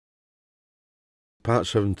Part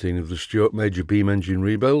 17 of the Stuart Major beam engine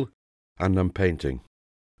rebuild, and I'm painting.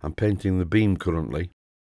 I'm painting the beam currently.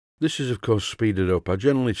 This is of course speeded up. I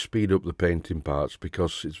generally speed up the painting parts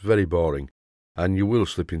because it's very boring, and you will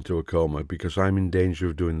slip into a coma because I'm in danger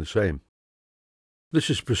of doing the same.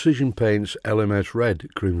 This is Precision Paints LMS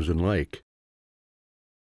Red Crimson Lake.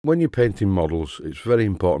 When you're painting models, it's very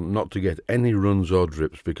important not to get any runs or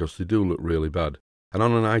drips because they do look really bad. And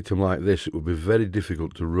on an item like this, it would be very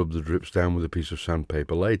difficult to rub the drips down with a piece of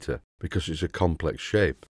sandpaper later, because it's a complex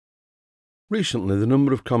shape. Recently, the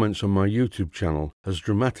number of comments on my YouTube channel has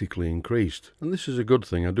dramatically increased, and this is a good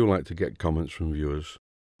thing. I do like to get comments from viewers.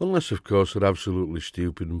 Unless, of course, they're absolutely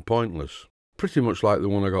stupid and pointless. Pretty much like the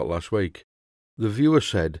one I got last week. The viewer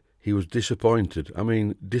said he was disappointed. I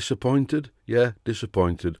mean, disappointed? Yeah,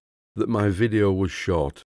 disappointed that my video was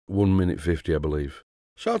short, 1 minute 50, I believe.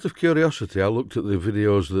 So out of curiosity, I looked at the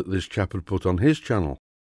videos that this chap had put on his channel,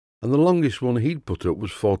 and the longest one he'd put up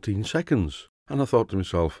was 14 seconds. And I thought to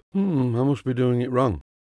myself, I must be doing it wrong.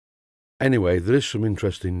 Anyway, there is some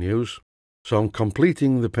interesting news. So I'm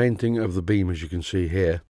completing the painting of the beam, as you can see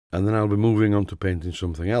here, and then I'll be moving on to painting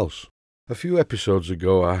something else. A few episodes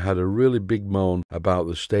ago, I had a really big moan about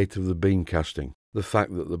the state of the beam casting, the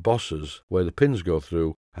fact that the bosses, where the pins go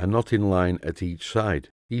through, are not in line at each side.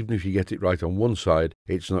 Even if you get it right on one side,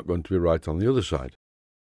 it's not going to be right on the other side.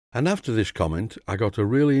 And after this comment, I got a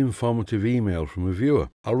really informative email from a viewer.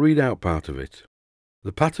 I'll read out part of it.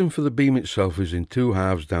 The pattern for the beam itself is in 2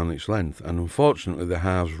 halves down its length, and unfortunately the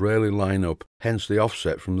halves rarely line up, hence the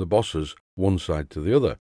offset from the bosses one side to the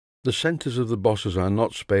other. The centres of the bosses are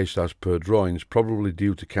not spaced as per drawings, probably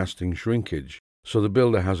due to casting shrinkage, so the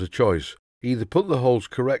builder has a choice. Either put the holes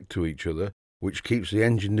correct to each other, which keeps the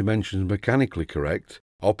engine dimensions mechanically correct,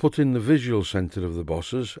 or put in the visual centre of the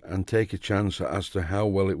bosses and take a chance as to how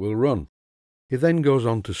well it will run. He then goes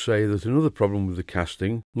on to say that another problem with the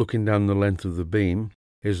casting, looking down the length of the beam,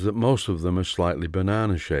 is that most of them are slightly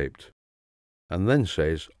banana-shaped. And then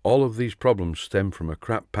says, all of these problems stem from a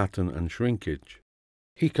crap pattern and shrinkage.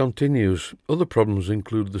 He continues, other problems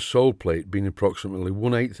include the sole plate being approximately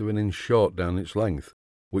 1/8 of an inch short down its length,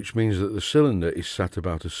 which means that the cylinder is sat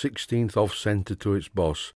about a 1/16 off centre to its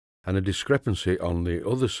boss, and a discrepancy on the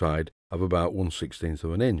other side of about 1/16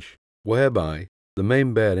 of an inch, whereby the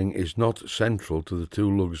main bearing is not central to the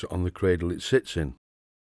 2 lugs on the cradle it sits in.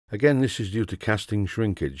 Again, this is due to casting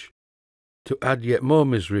shrinkage. To add yet more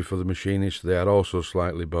misery for the machinist, they are also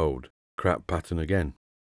slightly bowed. Crap pattern again.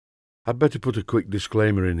 I'd better put a quick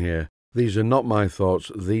disclaimer in here. These are not my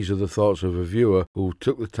thoughts, these are the thoughts of a viewer who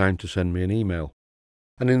took the time to send me an email.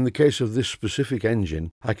 And in the case of this specific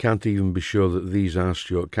engine, I can't even be sure that these are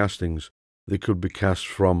Stuart castings. They could be cast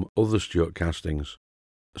from other Stuart castings.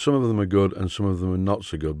 Some of them are good and some of them are not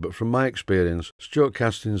so good, but from my experience, Stuart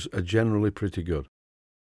castings are generally pretty good.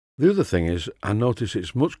 The other thing is, I notice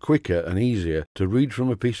it's much quicker and easier to read from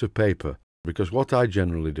a piece of paper, because what I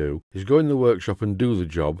generally do is go in the workshop and do the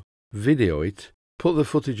job, video it, put the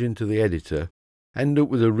footage into the editor, end up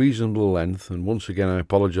with a reasonable length, and once again I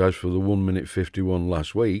apologise for the 1 minute 51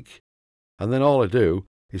 last week, and then all I do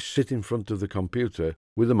is sit in front of the computer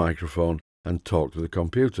with a microphone and talk to the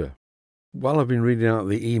computer. While I've been reading out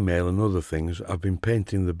the email and other things, I've been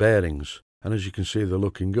painting the bearings, and as you can see they're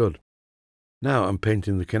looking good. Now I'm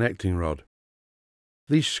painting the connecting rod.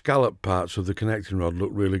 These scallop parts of the connecting rod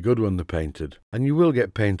look really good when they're painted, and you will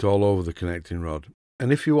get paint all over the connecting rod.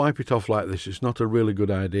 And if you wipe it off like this, it's not a really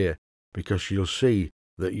good idea, because you'll see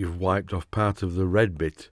that you've wiped off part of the red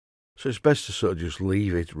bit. So it's best to sort of just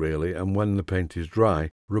leave it really, and when the paint is dry,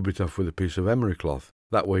 rub it off with a piece of emery cloth.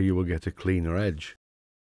 That way you will get a cleaner edge.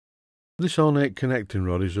 This ornate connecting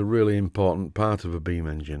rod is a really important part of a beam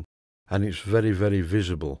engine, and it's very, very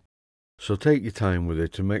visible. So take your time with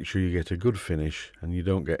it to make sure you get a good finish and you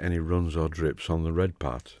don't get any runs or drips on the red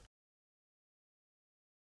part.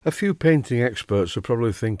 A few painting experts are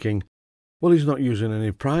probably thinking, well, he's not using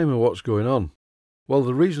any primer, what's going on? Well,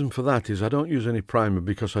 the reason for that is I don't use any primer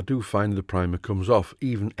because I do find the primer comes off,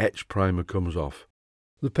 even etched primer comes off.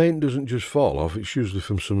 The paint doesn't just fall off, it's usually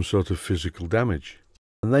from some sort of physical damage.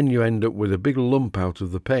 And then you end up with a big lump out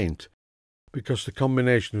of the paint, because the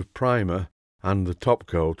combination of primer and the top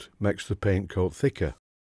coat makes the paint coat thicker.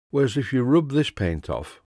 Whereas if you rub this paint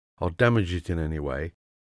off, or damage it in any way,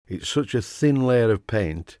 it's such a thin layer of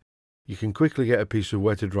paint, you can quickly get a piece of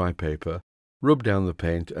wet or dry paper, rub down the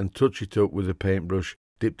paint and touch it up with a paintbrush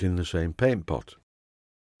dipped in the same paint pot.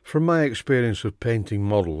 From my experience of painting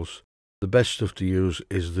models, the best stuff to use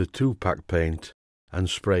is the 2-pack paint and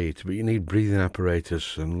spray it, but you need breathing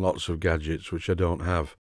apparatus and lots of gadgets, which I don't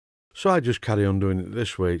have. So I just carry on doing it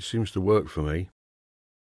this way, it seems to work for me.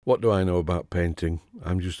 What do I know about painting?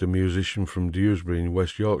 I'm just a musician from Dewsbury in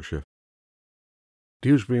West Yorkshire.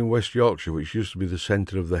 Dewsbury in West Yorkshire, which used to be the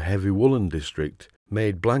centre of the heavy woolen district,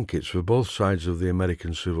 made blankets for both sides of the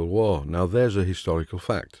American Civil War. Now there's a historical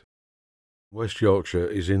fact. West Yorkshire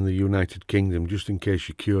is in the United Kingdom, just in case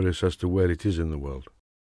you're curious as to where it is in the world.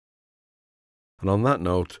 And on that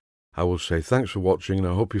note, I will say thanks for watching and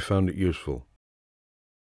I hope you found it useful.